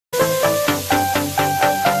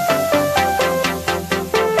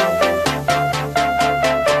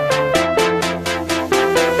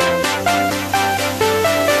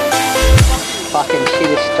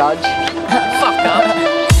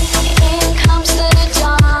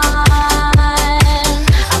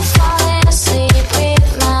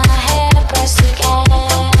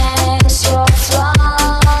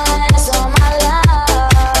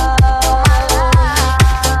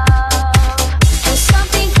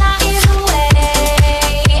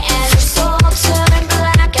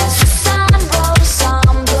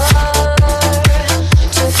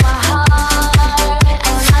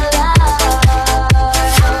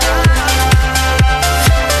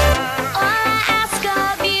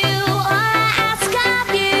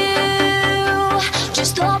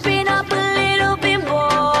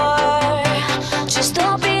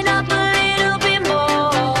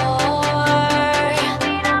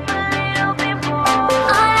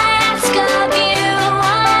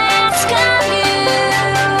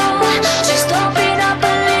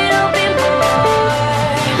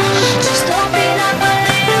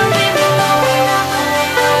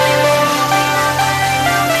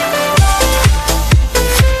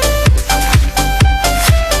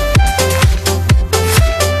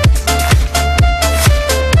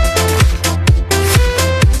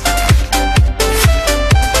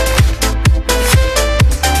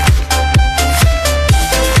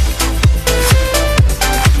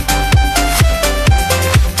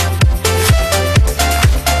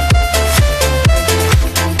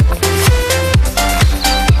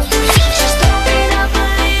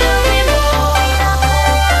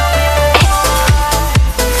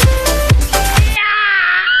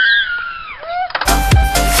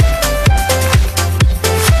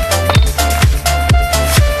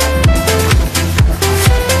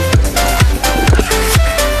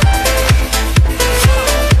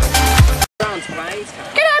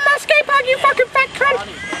Get out of my skate park, you fucking fat cunt!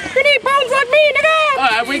 You need bones like me, nigga!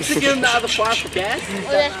 Alright, we should give him the other plastic gas.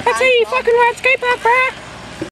 That's how you fucking ride skate park, bruh!